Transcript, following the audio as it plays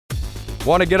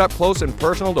Want to get up close and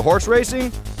personal to horse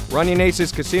racing? Running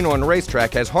Aces Casino and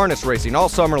Racetrack has harness racing all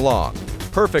summer long.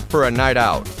 Perfect for a night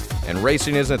out. And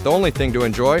racing isn't the only thing to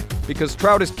enjoy, because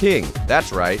trout is king.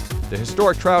 That's right. The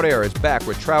historic Trout Air is back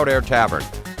with Trout Air Tavern,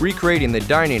 recreating the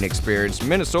dining experience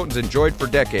Minnesotans enjoyed for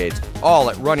decades, all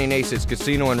at Running Aces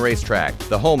Casino and Racetrack,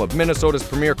 the home of Minnesota's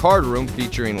premier card room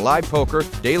featuring live poker,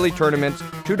 daily tournaments,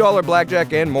 $2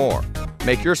 blackjack, and more.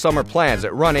 Make your summer plans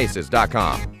at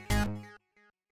runaces.com.